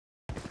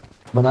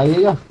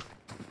बनाइएगा।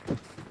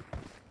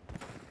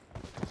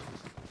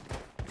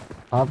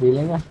 हाँ पी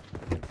लेंगे।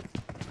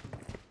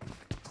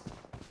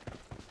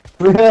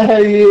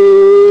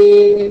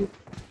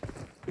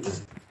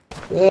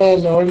 ये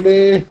लौंडे।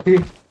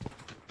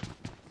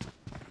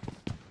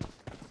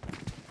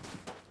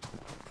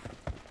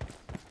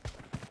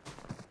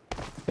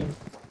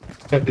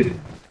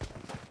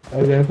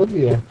 अरे ऐसा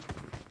भी है।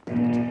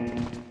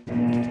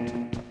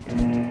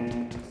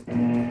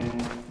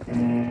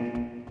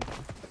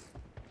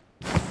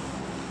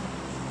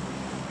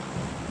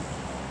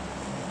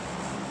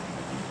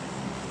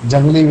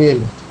 जंगली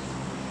well.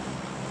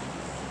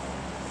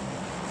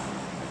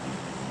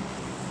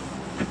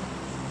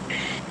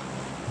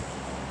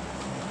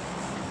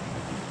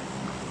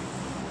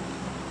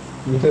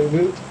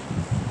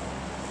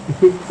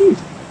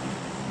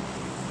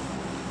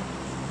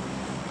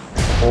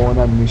 On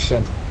a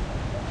mission.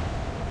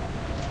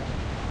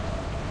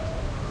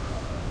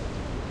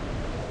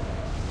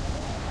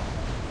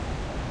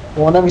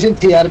 On a mission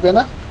 3000 रुपया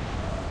ना।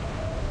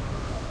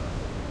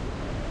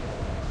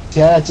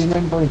 6000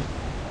 अचीवमेंट पॉइंट।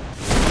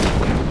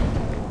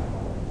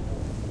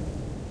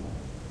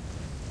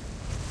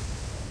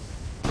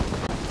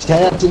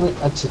 6000 अचीवमेंट।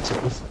 अच्छा अच्छा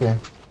उस पे।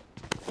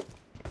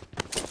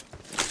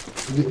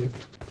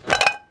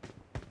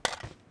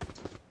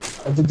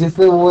 अच्छा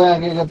जिससे वो है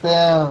क्या कहते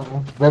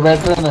हैं वे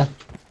वेटरन है।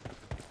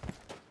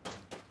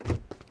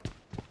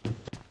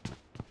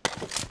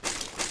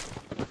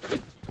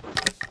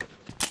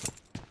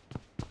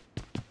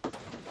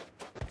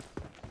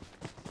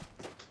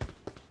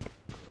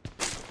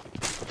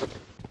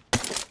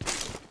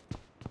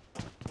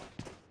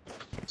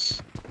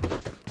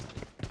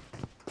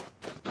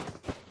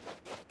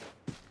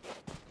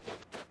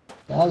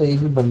 यार एक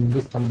भी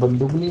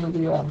बंदूक नहीं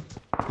मिली यार।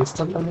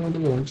 पिस्टल तो नहीं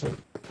मिली है इनसे।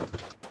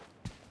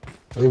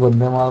 ये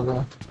बंदे मार रहे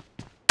हैं।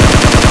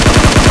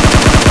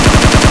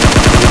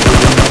 ये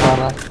बंदे मार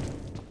रहा है।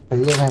 सही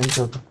है बहन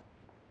चोद।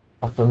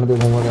 अब तो मुझे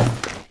घूम रहे हैं।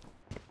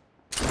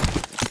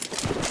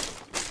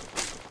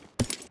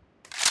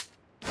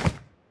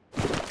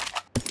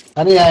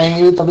 अरे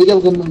आएंगे भी तभी जब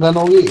गन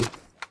होगी।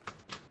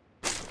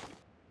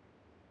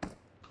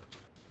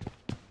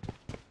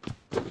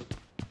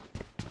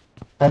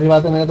 पहली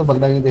बात है मैंने तो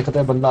बंदा ही नहीं देखा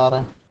था बंदा आ रहा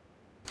है।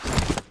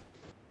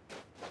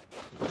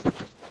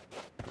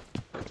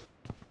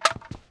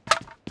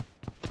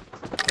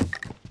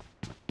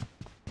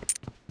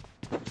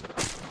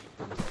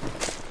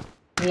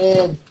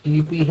 ये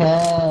टीपी है।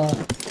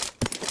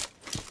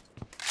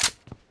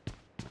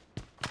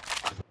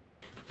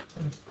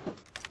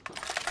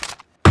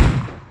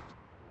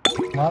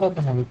 मारा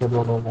तो हम के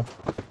दो लोगों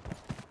को।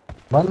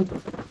 बंद।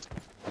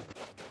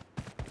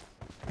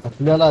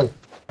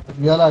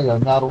 असलियाला गया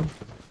नारू।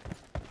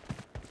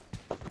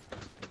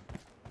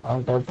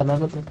 हम टेंशन है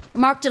तो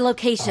Marked a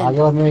location.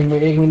 आगे बाद में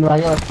 1 मिनट में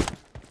आगे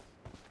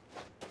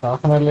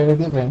साथ में ले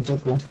लेती बहन चोद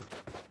को।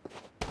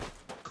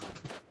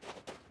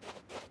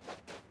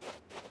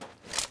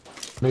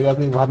 ले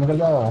जाती बाहर निकल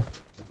जाएगा।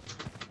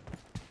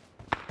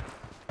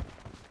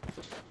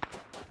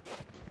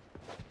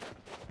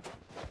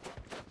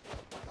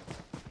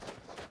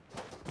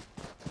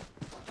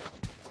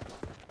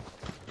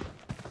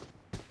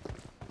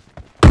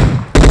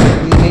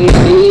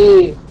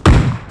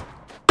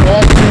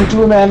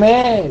 चूचू मैंने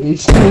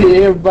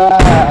इसलिए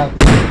बात।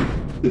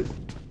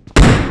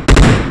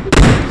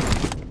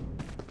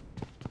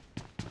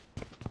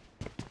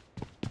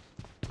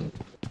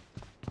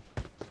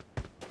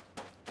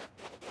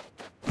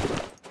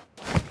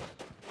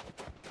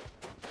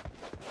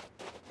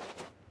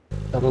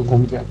 चलो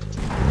घूम के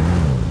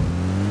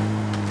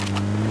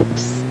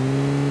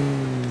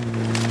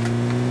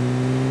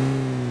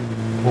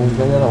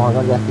जरा वहां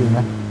का क्या सीन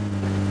है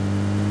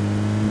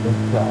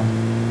देखता है।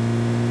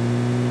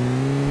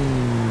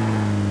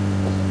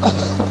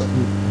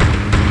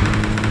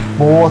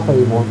 बहुत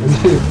सही बहुत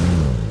सही।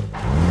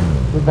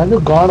 तो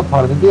गाड़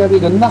फाड़ देती है अभी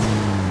गन्ना।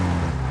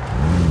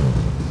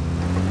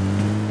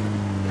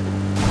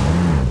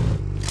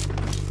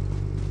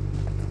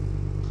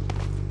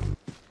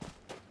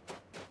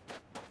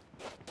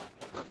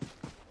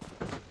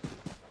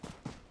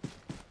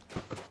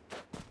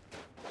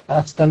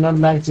 एक्सटर्नल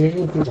मैच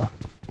चाहिए पूरा।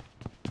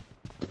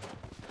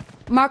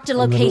 Marked a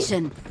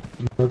location.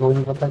 मेरे को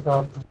नहीं पता क्या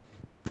होता है।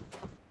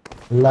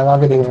 लगा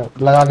के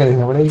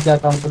देखना पड़ेगा क्या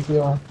काम करती है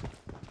वहाँ।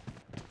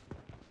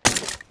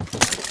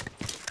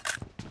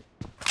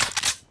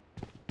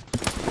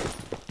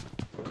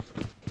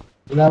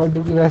 इलाहाबाद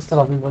की वैसे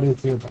काफी बड़ी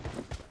अच्छी होता है।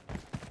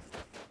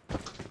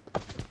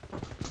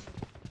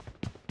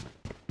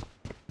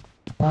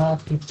 हाँ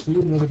कुछ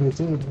भी मेरे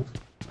पीछे।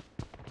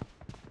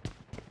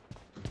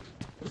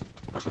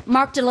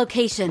 Marked a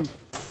location.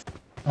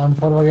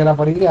 M4 वगैरह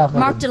पड़ी है आपने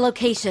Marked a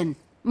location.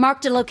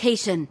 Marked a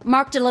location.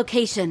 Marked a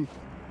location.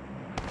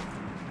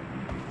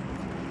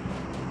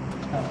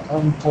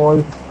 M4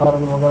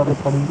 वगैरह कुछ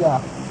पड़ी क्या।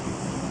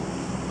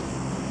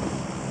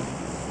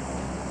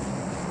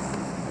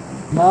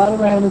 मार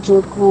बहन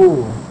चोट को।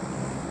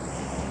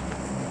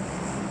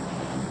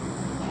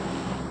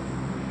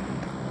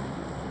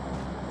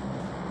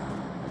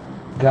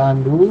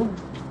 गांडू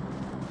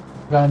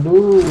गांडू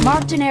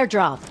Marked an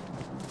airdrop.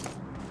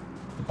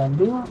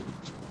 गांडू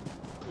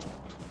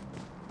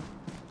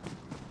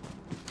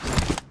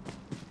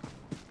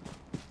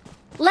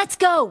Let's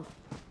go.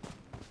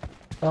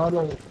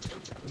 चलो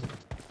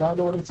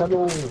चलो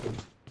चलो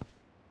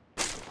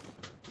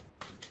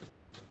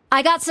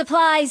I got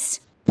supplies.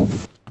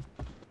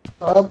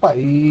 अरे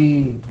भाई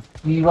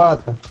की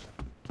बात है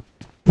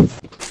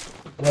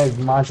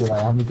मार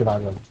चुराया हम ही चुरा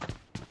गए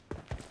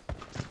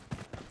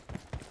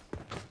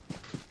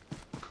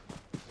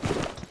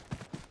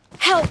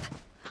Help!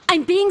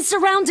 I'm being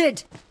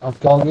surrounded. अब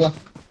क्या हो गया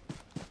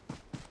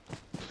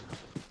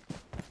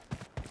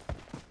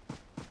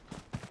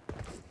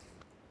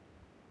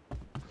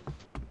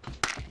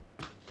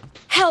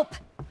Help!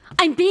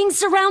 I'm being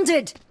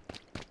surrounded.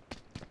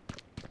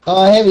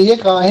 कहाँ है भैया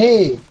कहाँ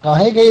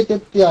है गए थे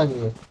इतने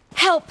आगे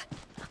Help!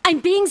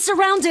 I'm being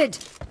surrounded.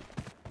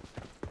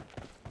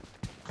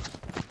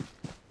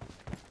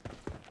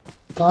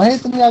 कहाँ है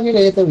इतने आगे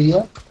गए थे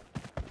भैया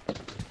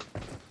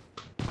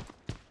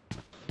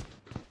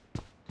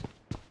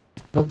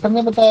डॉक्टर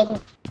ने बताया था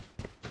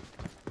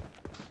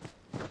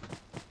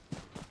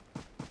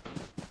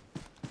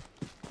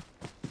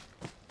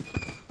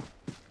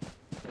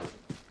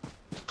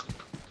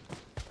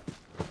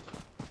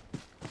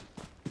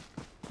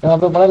यहाँ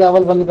पे बड़ा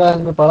लेवल बंद का है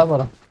इसमें पड़ा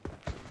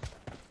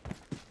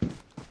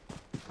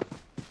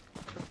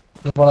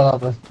ये पड़ा यहाँ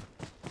पे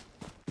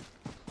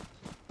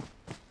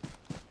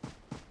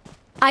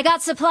I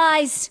got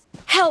supplies.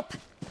 Help!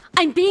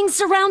 I'm being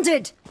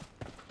surrounded.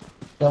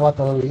 क्या बात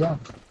कर रहे हो भैया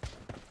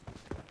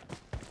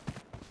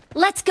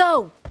Let's go.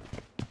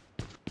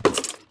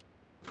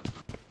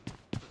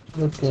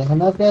 ये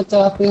कहना क्या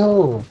चाहते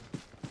हो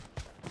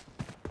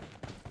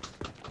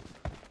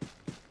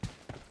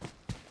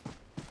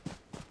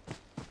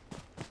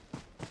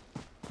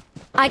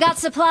I got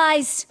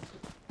supplies.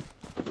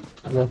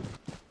 अरे,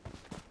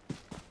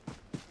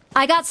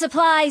 I got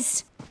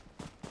supplies.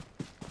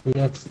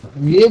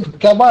 ये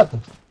क्या बात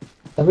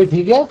अभी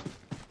ठीक है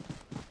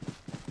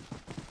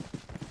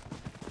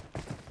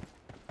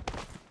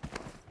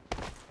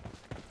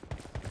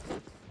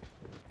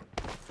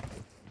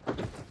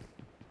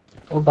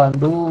ओ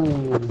गांडू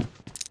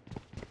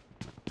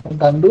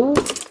गांडू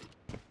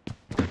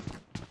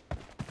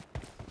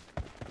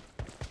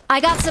I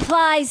got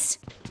supplies.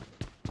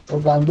 ओ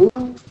गांडू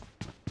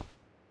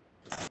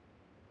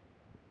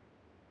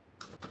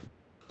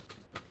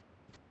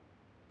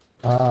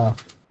हाँ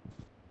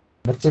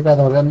बच्चे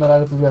पैदा हो गए अंदर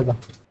आगे तू पैदा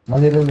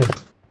मजे ले ले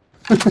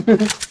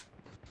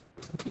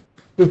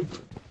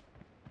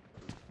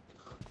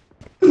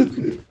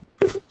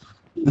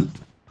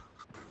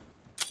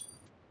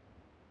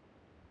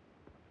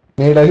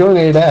नेड है क्यों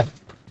नेड है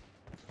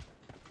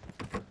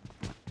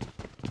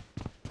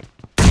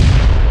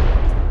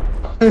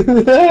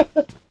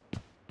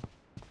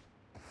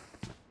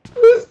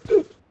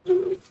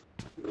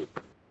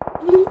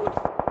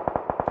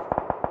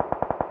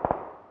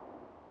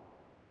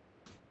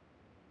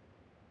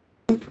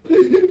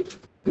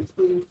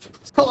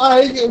तो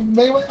आएंगे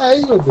नहीं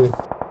आएंगे उधर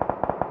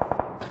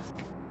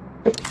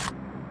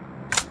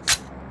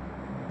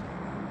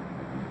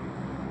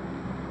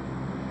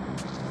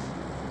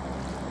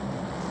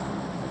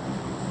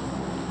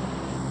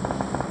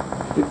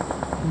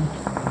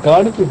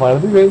गाड़ी की मार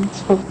दी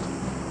बेंच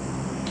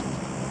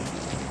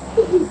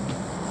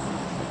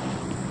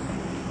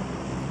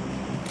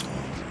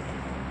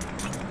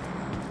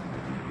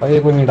भाई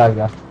कोई नहीं डाल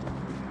गया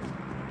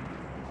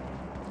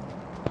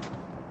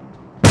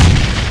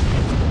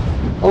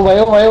ओ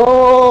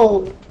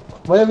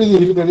भाई अभी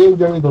हील करिए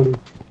जमी थोड़ी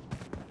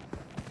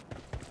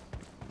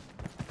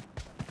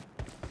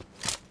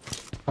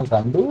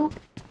गांडू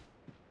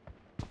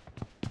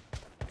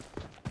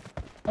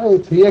अरे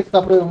 3x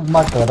अपने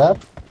मार कर रहा है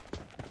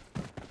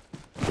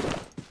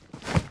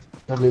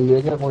ले लिया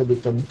क्या कोई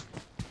दिक्कत नहीं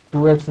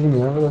 2x ही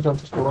नहीं है मेरे सब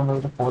छोड़ो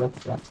मेरे तो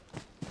 4x है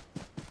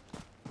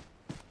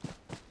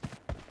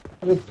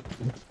अरे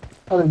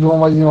अरे जो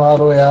मर्जी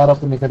मारो यार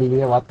अपनी निकल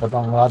लिए बात करता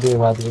हूँ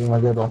बात करी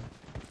मजे तो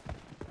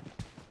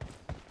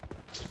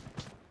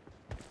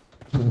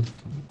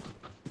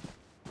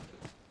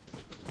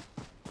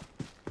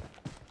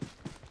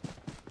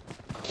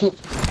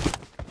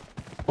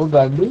ओ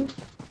गांडू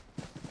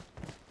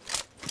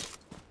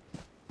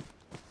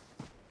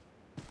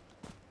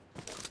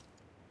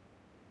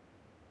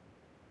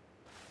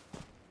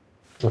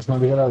चश्मा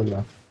बिगड़ा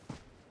दिया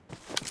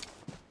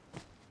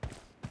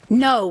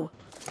No.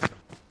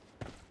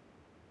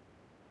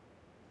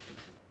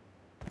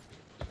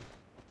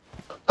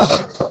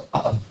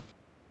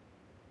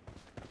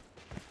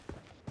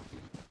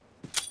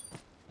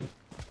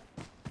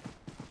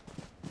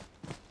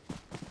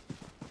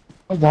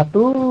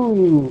 जाटू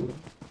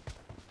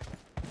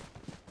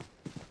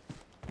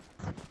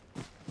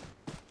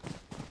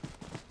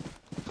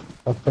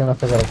रखे न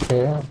सके रखे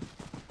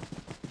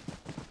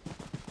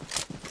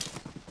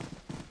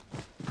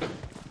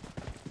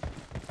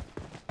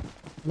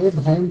ये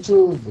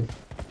भैंचोद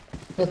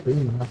क्या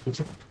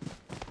पीछे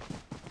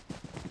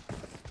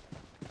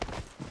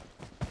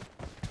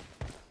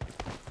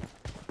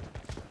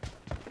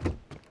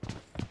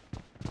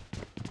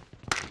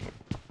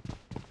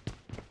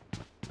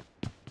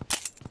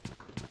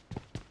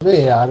अरे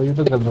यार ये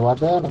तो गलत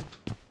बात है यार।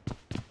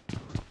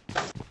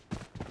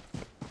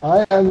 हाँ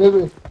यार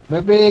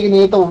मेरे पे एक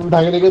नहीं तो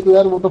उठा के लेके, तो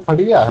यार वो तो फट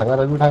गया अगर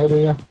अभी उठा के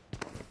लेगा।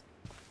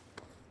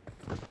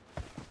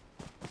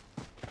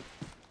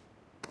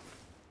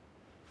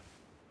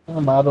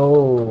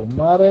 मारो,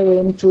 मारे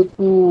वेंचू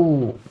तू।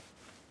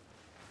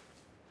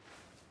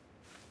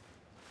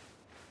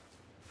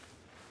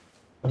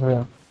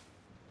 अरे,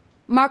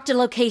 Marked a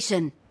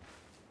location.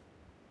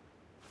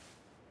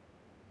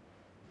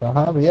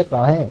 कहाँ भैया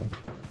कहाँ है?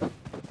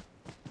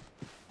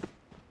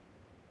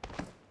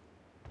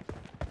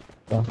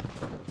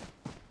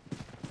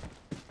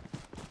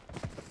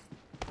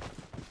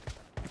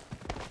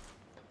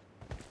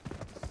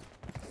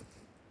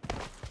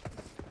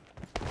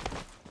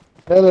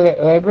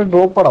 राइट में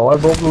ड्रॉप पड़ा हुआ,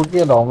 ड्रॉप लूट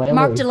के लाऊं मैं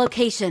Marked भाई। a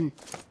location.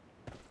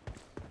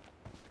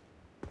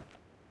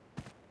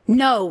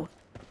 No.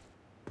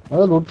 मैं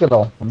तो लूट के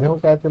लाऊं, देखो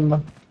क्या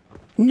चलना।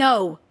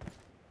 No.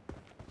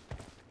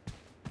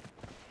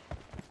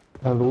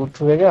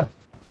 लूट हुए क्या?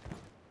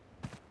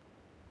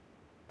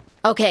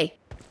 Okay.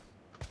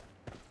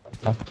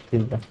 हाँ,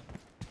 ठीक है।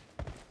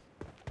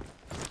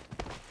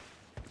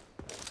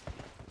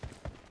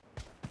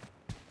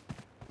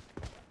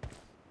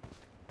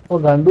 ओ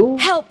गांडू।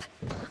 Help!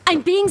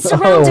 I'm being हो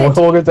surrounded! गए,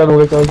 चल हो गए,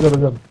 चलो चलो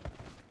चलो।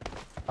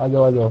 आ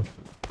जाओ आ जाओ।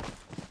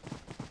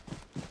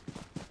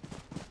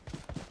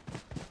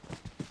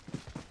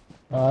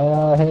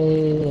 आया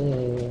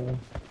है,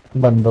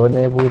 बंदों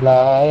ने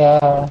बुलाया।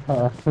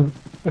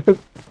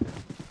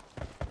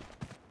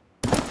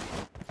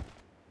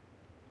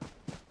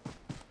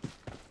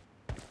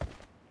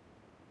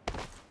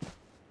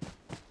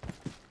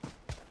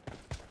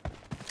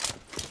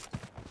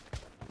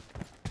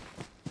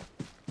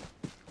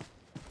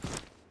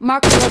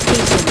 Marked a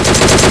location.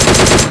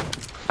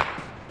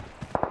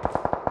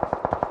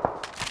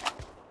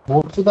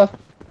 बोट सुधा।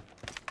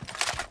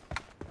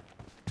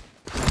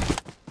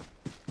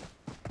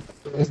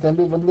 इस टाइम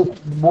भी बंदे,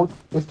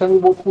 बोट इस टाइम भी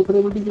बोट कूद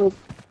रहे बेटी जो।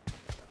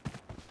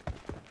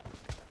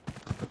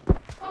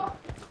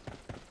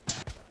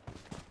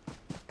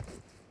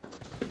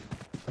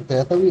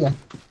 ऐसा भी है।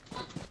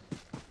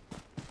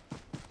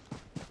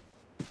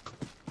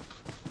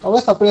 अबे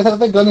सप्रेसर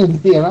पे गन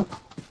हिलती है ना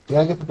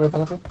यार, के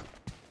सप्रेसर पे।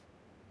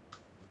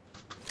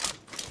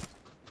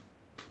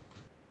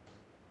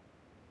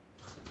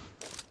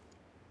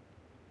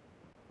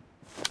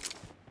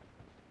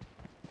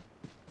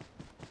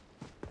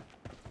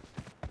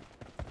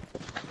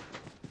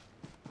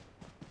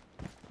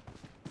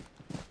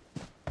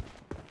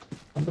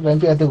 हम तो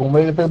बैंक ऐसे घूम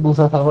रहे थे,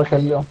 दूसरा सर्वर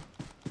खेल लिया।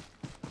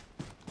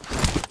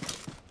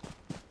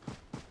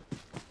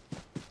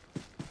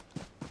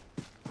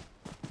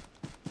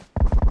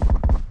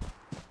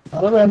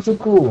 अरे बैंक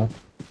चुकू।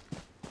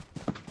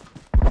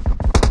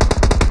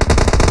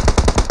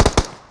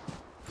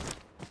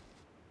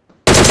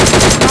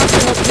 Marked a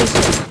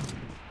location.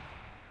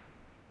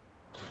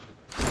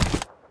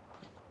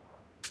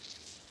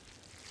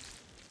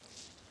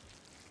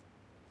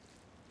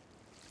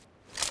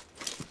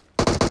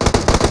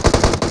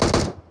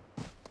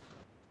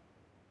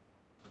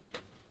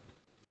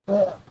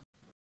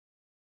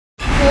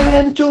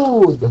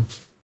 चूद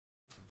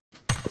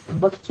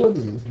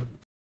बकचोदी,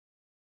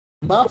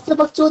 बाप से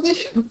बकचोदी।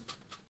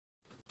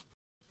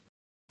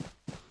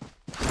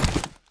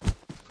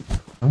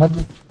 मत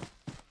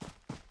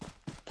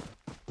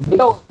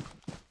बेटा,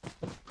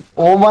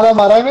 ओ मारा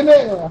मारा मैंने।